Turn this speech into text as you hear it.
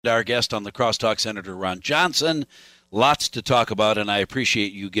Our guest on the Crosstalk, Senator Ron Johnson. Lots to talk about, and I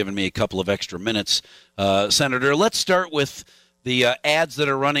appreciate you giving me a couple of extra minutes. Senator, let's start with the ads that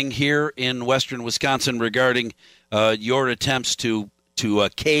are running here in western Wisconsin regarding your attempts to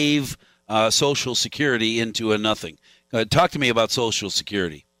cave Social Security into a nothing. Talk to me about Social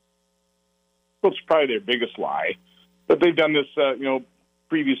Security. Well, it's probably their biggest lie. But they've done this,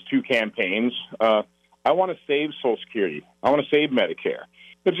 previous two campaigns. I want to save Social Security. I want to save Medicare.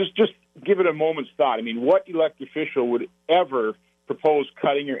 But just give it a moment's thought. I mean, what elected official would ever propose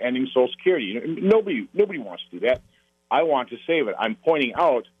cutting or ending Social Security? Nobody wants to do that. I want to save it. I'm pointing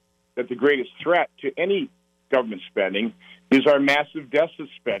out that the greatest threat to any government spending is our massive deficit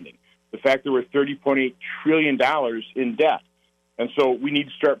spending, the fact that we're $30.8 trillion in debt. And so we need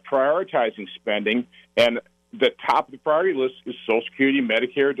to start prioritizing spending, and the top of the priority list is Social Security,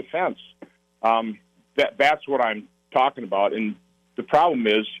 Medicare, defense. That's what I'm talking about. And the problem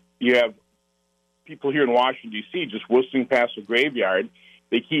is you have people here in Washington, D.C., just whistling past the graveyard.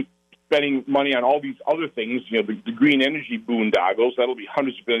 They keep spending money on all these other things, the green energy boondoggles. That'll be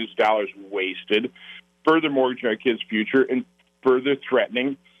hundreds of billions of dollars wasted, further mortgaging our kids' future, and further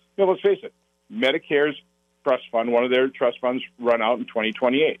threatening. Let's face it, Medicare's trust fund, one of their trust funds, run out in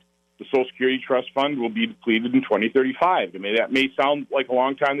 2028. The Social Security Trust Fund will be depleted in 2035. I mean, that may sound like a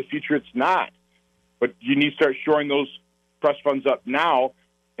long time in the future. It's not. But you need to start shoring those trust funds up now,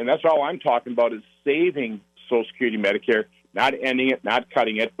 and that's all I'm talking about is saving Social Security, Medicare, not ending it, not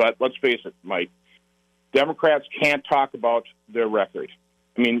cutting it. But let's face it, Mike, Democrats can't talk about their record.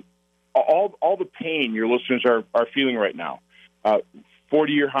 I mean, all the pain your listeners are feeling right now,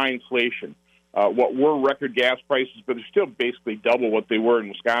 40-year high inflation, what were record gas prices, but they're still basically double what they were in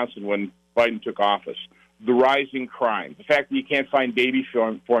Wisconsin when Biden took office, the rising crime, the fact that you can't find baby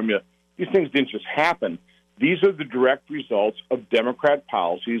formula, these things didn't just happen. These are the direct results of Democrat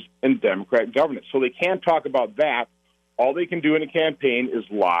policies and Democrat governance. So they can't talk about that. All they can do in a campaign is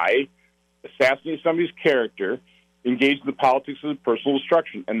lie, assassinate somebody's character, engage in the politics of personal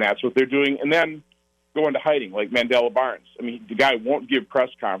destruction, and that's what they're doing. And then go into hiding, like Mandela Barnes. I mean, the guy won't give press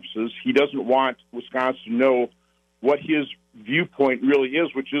conferences. He doesn't want Wisconsin to know what his viewpoint really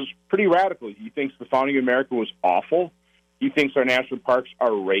is, which is pretty radical. He thinks the founding of America was awful. He thinks our national parks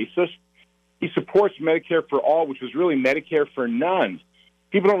are racist. He supports Medicare for all, which is really Medicare for none.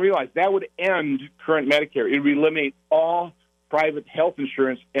 People don't realize that would end current Medicare. It would eliminate all private health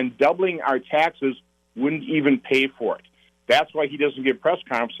insurance, and doubling our taxes wouldn't even pay for it. That's why he doesn't give press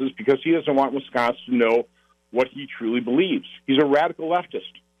conferences, because he doesn't want Wisconsin to know what he truly believes. He's a radical leftist.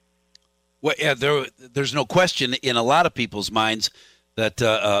 Well, yeah, there's no question in a lot of people's minds that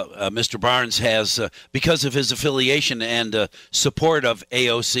Mr. Barnes has, because of his affiliation and support of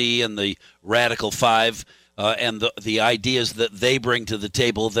AOC and the Radical Five and the ideas that they bring to the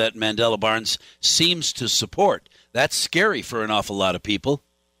table that Mandela Barnes seems to support. That's scary for an awful lot of people.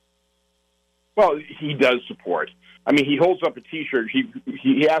 Well, he does support. I mean, he holds up a T-shirt.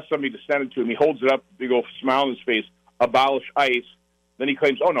 He asks somebody to send it to him. He holds it up, big old smile on his face, abolish ICE. Then he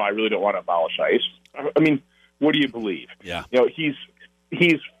claims, oh, no, I really don't want to abolish ICE. I mean, what do you believe? Yeah.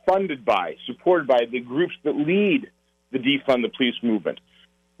 He's funded by, supported by the groups that lead the defund the police movement.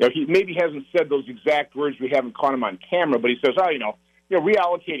 He maybe hasn't said those exact words. We haven't caught him on camera, but he says,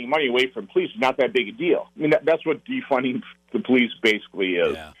 reallocating money away from police is not that big a deal. I mean, that's what defunding the police basically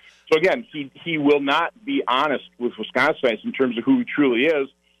is. Yeah. So again, he will not be honest with Wisconsinites in terms of who he truly is,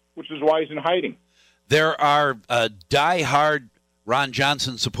 which is why he's in hiding. There are diehard Ron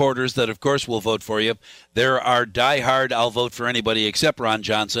Johnson supporters that, of course, will vote for you. There are diehard, I'll vote for anybody except Ron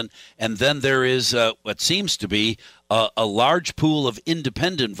Johnson. And then there is what seems to be a large pool of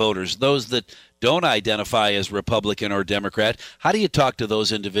independent voters, those that don't identify as Republican or Democrat. How do you talk to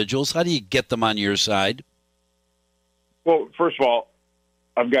those individuals? How do you get them on your side? Well, first of all,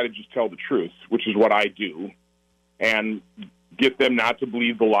 I've got to just tell the truth, which is what I do, and get them not to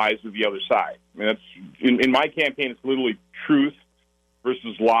believe the lies of the other side. I mean, that's in my campaign, it's literally truth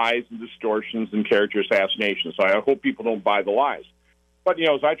versus lies and distortions and character assassination. So I hope people don't buy the lies. But,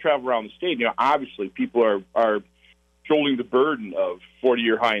 as I travel around the state, obviously people are shouldering the burden of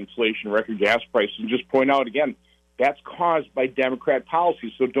 40-year high inflation, record gas prices, and just point out again, that's caused by Democrat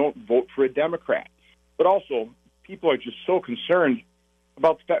policies, so don't vote for a Democrat. But also, people are just so concerned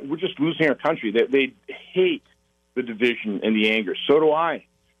about the fact we're just losing our country. They hate the division and the anger. So do I.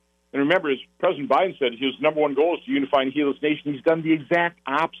 And remember, as President Biden said, his number one goal is to unify and heal this nation. He's done the exact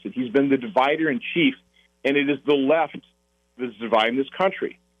opposite. He's been the divider-in-chief, and it is the left that is dividing this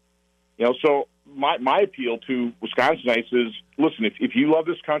country. So my appeal to Wisconsinites is, listen, if you love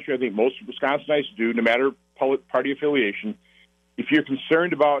this country, I think most Wisconsinites do, no matter party affiliation, if you're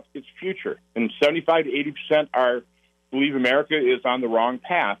concerned about its future, and 75 to 80% believe America is on the wrong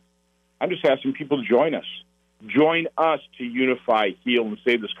path, I'm just asking people to join us. Join us to unify, heal, and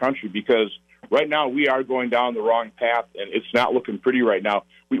save this country, because right now we are going down the wrong path, and it's not looking pretty right now.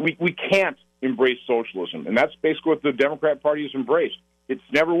 We can't embrace socialism, and that's basically what the Democrat Party has embraced. It's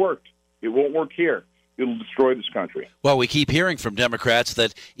never worked. It won't work here. It'll destroy this country. Well, we keep hearing from Democrats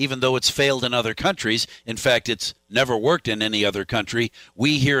that even though it's failed in other countries, in fact, it's never worked in any other country,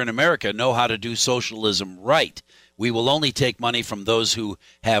 we here in America know how to do socialism right. We will only take money from those who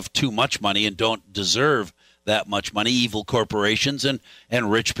have too much money and don't deserve that much money. Evil corporations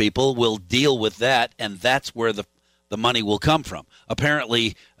and rich people will deal with that, and that's where the money will come from.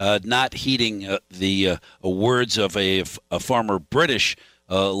 Apparently, not heeding the words of a former British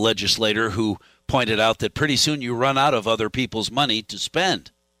legislator who pointed out that pretty soon you run out of other people's money to spend.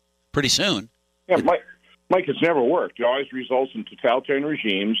 Pretty soon. Yeah, Mike, it's never worked. It always results in totalitarian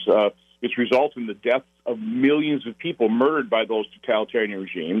regimes. It's resulted in the deaths of millions of people murdered by those totalitarian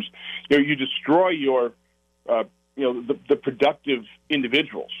regimes. You destroy your, the productive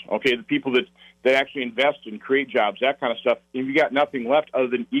individuals. Okay, the people that actually invest and create jobs, that kind of stuff. And you got nothing left other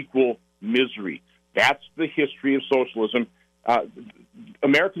than equal misery. That's the history of socialism.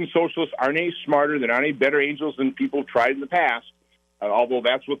 American socialists aren't any smarter, they're not any better angels than people have tried in the past, although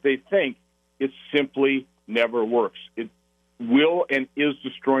that's what they think. It simply never works. It will and is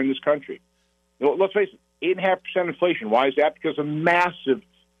destroying this country. Let's face it, 8.5% inflation. Why is that? Because of massive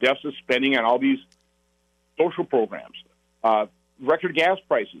deficit spending on all these social programs. Record gas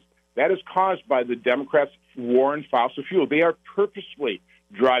prices. That is caused by the Democrats' war on fossil fuel. They are purposely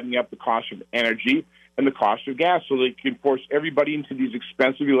driving up the cost of energy and the cost of gas so they can force everybody into these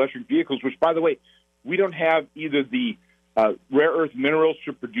expensive electric vehicles, which, by the way, we don't have either the rare earth minerals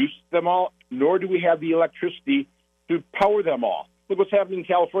to produce them all, nor do we have the electricity to power them all. Look what's happening in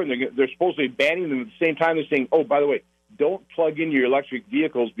California. They're supposedly banning them at the same time. They're saying, oh, by the way, don't plug in your electric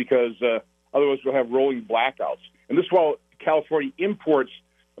vehicles because otherwise we'll have rolling blackouts. And this is while California imports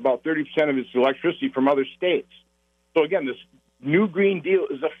about 30% of its electricity from other states. So, again, this New Green Deal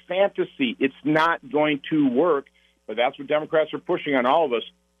is a fantasy. It's not going to work, but that's what Democrats are pushing on all of us.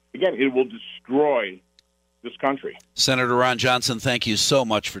 Again, it will destroy this country. Senator Ron Johnson, thank you so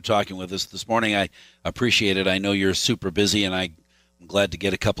much for talking with us this morning. I appreciate it. I know you're super busy, and I'm glad to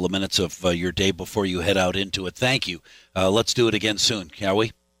get a couple of minutes of your day before you head out into it. Thank you. Let's do it again soon, shall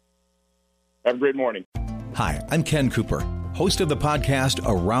we? Have a great morning. Hi, I'm Ken Cooper, host of the podcast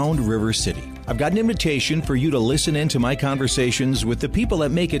Around River City. I've got an invitation for you to listen in to my conversations with the people that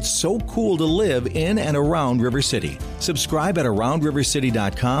make it so cool to live in and around River City. Subscribe at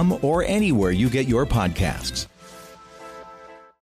AroundRiverCity.com or anywhere you get your podcasts.